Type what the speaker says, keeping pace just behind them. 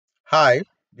Hi,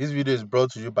 this video is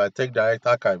brought to you by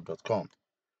techdirectarchive.com.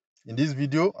 In this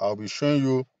video, I'll be showing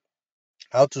you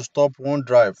how to stop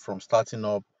OneDrive from starting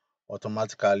up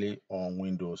automatically on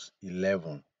Windows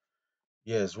 11.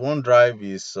 Yes, OneDrive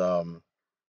is a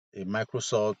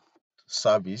Microsoft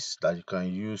service that you can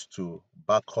use to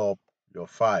back up your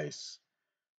files.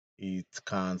 It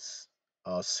can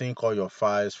sync all your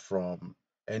files from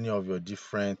any of your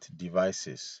different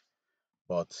devices.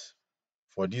 But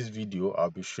for this video, I'll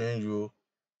be showing you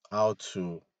how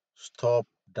to stop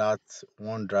that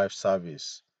OneDrive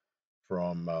service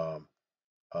from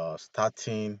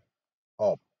starting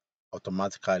up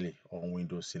automatically on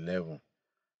Windows 11,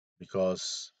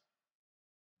 because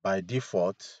by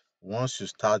default, once you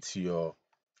start your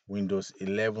Windows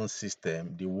 11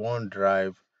 system, the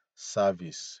OneDrive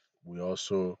service will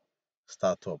also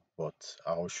start up. But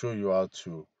I'll show you how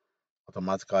to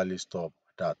automatically stop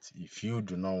that if you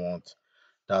do not want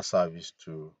that service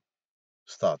to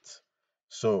start.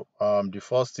 So the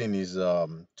first thing is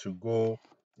to go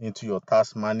into your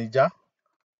task manager.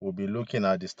 We'll be looking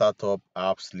at the startup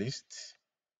apps list.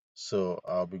 So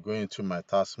I'll be going to my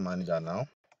task manager now.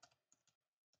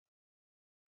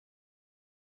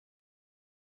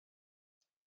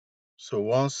 So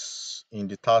once in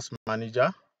the task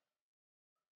manager,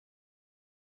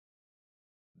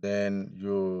 then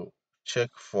you check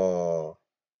for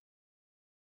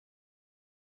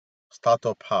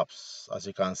startup apps. As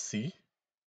you can see,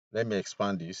 let me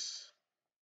expand this.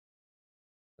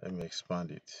 Let me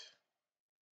expand it.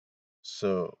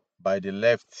 So by the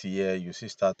left here, you see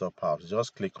startup apps.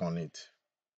 Just click on it.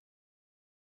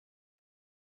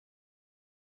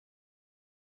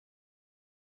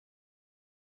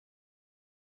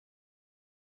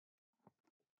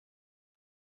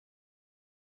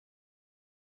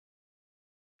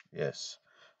 Yes.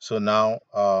 So now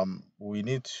we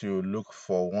need to look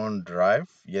for OneDrive.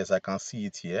 Yes, I can see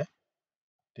it here.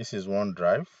 This is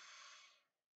OneDrive.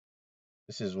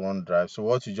 This is OneDrive. So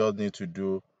what you just need to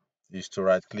do is to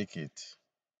right click it.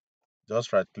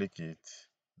 Just right click it.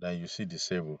 Then you see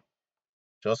disable.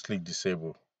 Just click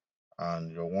disable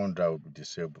and your OneDrive will be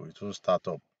disabled. It will start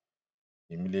up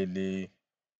immediately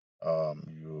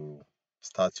you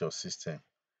start your system.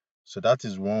 So that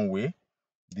is one way.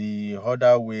 The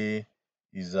other way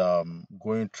is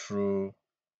going through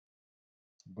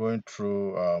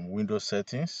Windows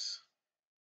settings.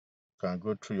 You can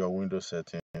go through your Windows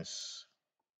settings.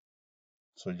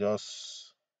 So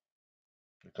just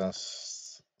you can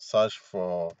search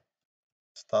for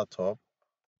startup.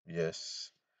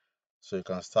 Yes. So you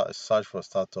can search for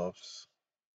startups.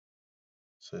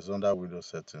 So it's under Windows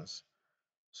settings.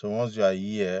 So once you are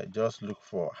here, just look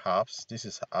for apps. This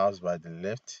is apps by the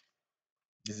left.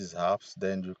 This is apps.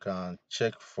 Then you can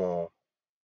check for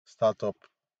startup.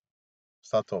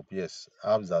 Startup, yes,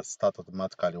 apps that start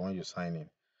automatically when you sign in.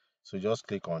 So just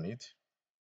click on it.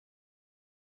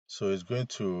 So it's going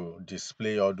to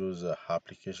display all those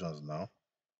applications now.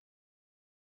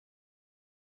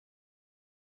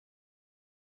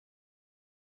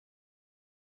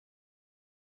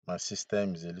 My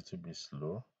system is a little bit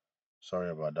slow. Sorry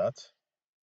about that.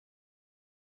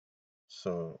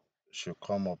 So it should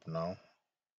come up now.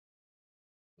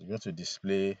 It's going to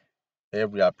display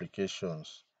every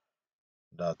applications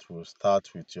that will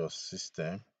start with your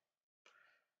system.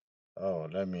 Oh,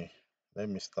 let me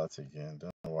start again.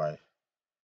 Don't know why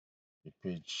the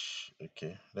page.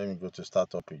 Okay, let me go to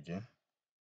startup again.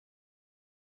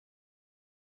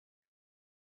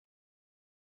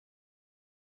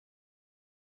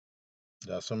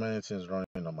 There are so many things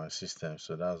running on my system,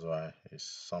 so that's why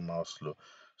it's somehow slow.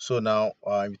 So now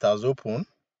it has opened.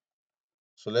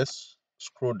 So let's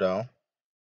scroll down.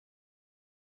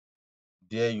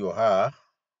 There you are,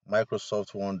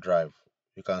 Microsoft OneDrive.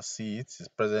 You can see it's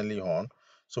presently on.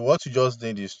 So what you just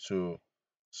need is to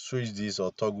switch this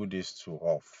or toggle this to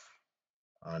off,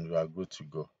 and you are good to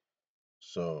go.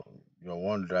 So your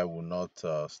OneDrive will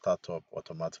not start up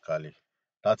automatically.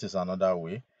 That is another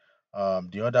way.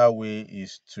 The other way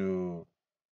is to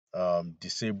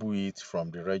disable it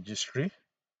from the registry.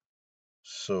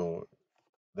 So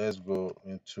let's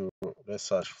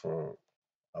search for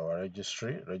our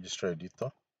registry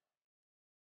editor.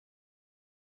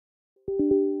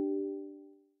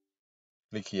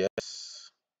 Click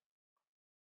yes.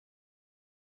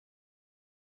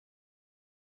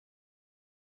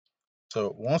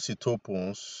 So once it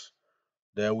opens,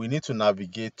 then we need to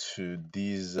navigate to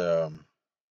this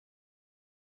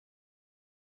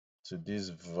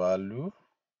value.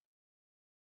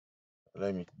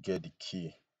 Let me get the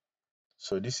key.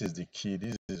 So this is the key.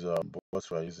 This is what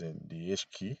we're using, the H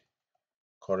key,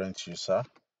 current user.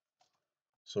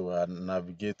 So we are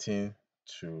navigating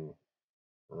to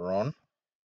run.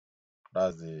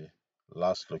 That's the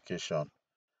last location.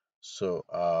 So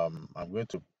I'm going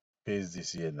to paste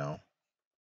this here now.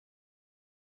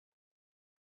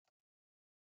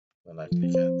 Then I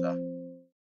click enter.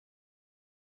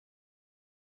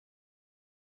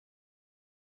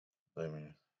 Let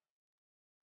me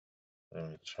let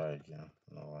me try again.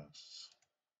 No,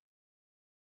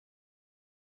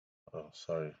 oh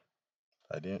sorry.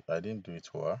 I didn't do it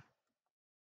well.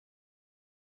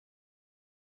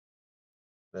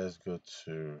 Let's go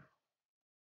to,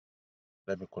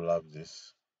 let me collapse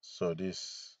this. So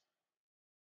this,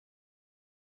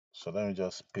 so let me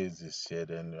just paste this here,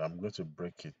 then I'm going to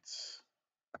break it.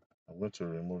 I'm going to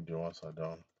remove the ones I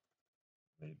don't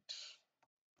need.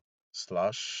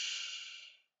 Slash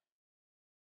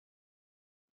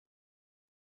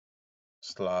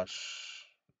slash,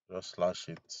 just slash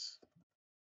it.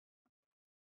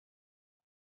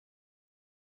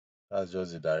 That's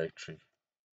just the directory.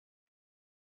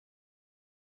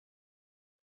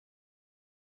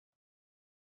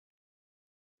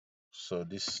 So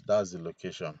that's the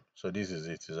location. So this is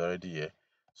it. It's already here.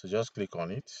 So just click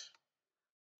on it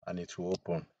and it will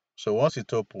open. So once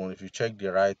it opens, if you check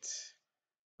the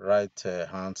right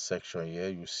hand section here,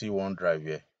 you see OneDrive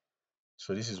here.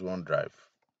 So this is OneDrive.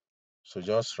 So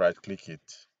just right click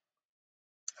it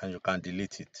and you can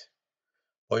delete it.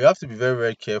 But you have to be very,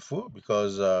 very careful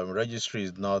because registry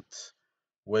is not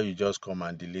where you just come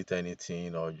and delete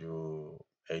anything or you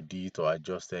edit or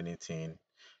adjust anything,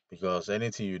 because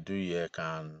anything you do here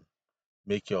can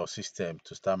make your system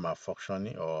to start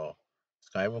malfunctioning, or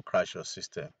it can even crash your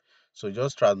system. So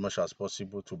just try as much as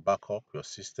possible to back up your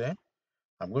system.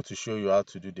 I'm going to show you how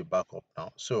to do the backup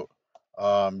now. So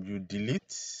you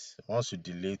delete. Once you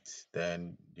delete,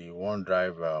 then the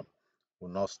OneDrive will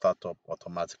not start up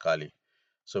automatically.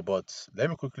 So, but let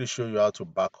me quickly show you how to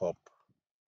back up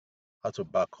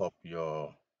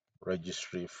your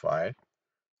registry file.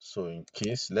 So in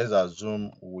case, let's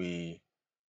assume we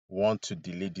want to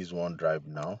delete this OneDrive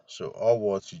now. So all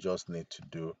what you just need to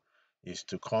do is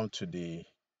to come to the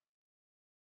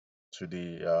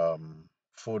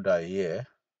folder here.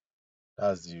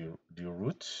 That's the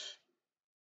root.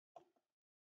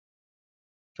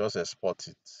 Just export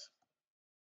it.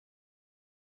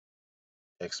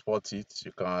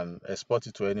 You can export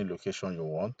it to any location you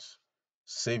want.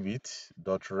 Save it.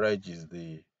 .reg is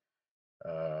the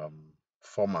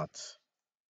format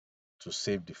to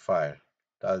save the file.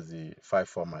 That's the file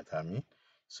format, I mean.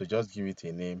 So just give it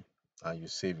a name and you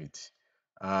save it.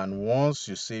 And once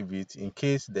you save it, in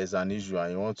case there's an issue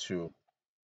and you want to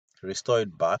restore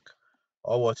it back,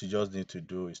 all what you just need to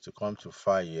do is to come to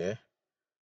file here,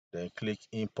 then click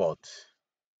import.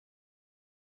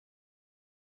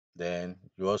 Then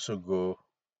you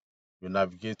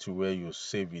navigate to where you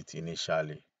save it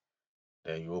initially.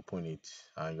 Then you open it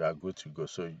and you are good to go.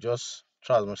 So you just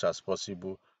try as much as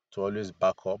possible to always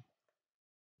back up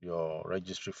your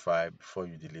registry file before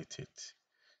you delete it.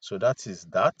 So that is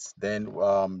that. Then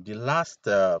the last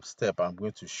step I'm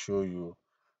going to show you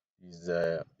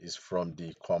is from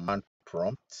the command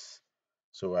prompt.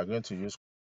 So we're going to use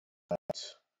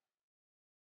prompt.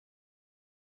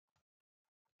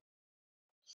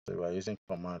 So we're using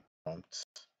command prompt.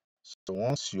 So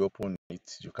once you open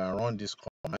it, you can run this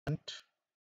command.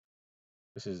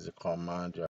 This is the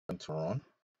command you are going to run.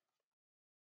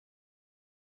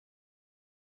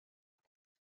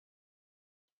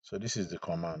 So this is the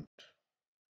command.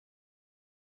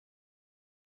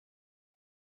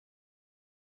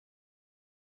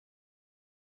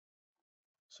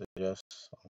 So just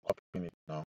copying it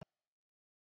now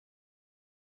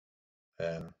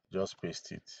and just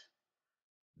paste it.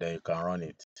 Then you can run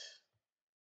it.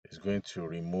 It's going to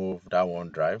remove that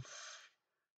OneDrive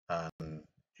and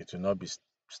it will not be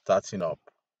starting up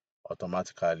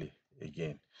automatically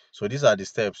again. So these are the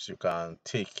steps you can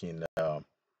take in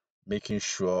making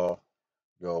sure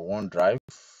your OneDrive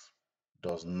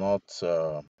does not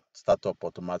start up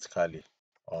automatically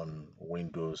on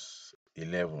Windows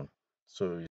 11.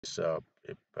 So it's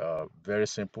very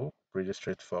simple, pretty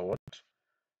straightforward.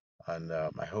 And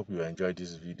I hope you enjoyed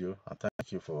this video and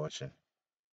thank you for watching.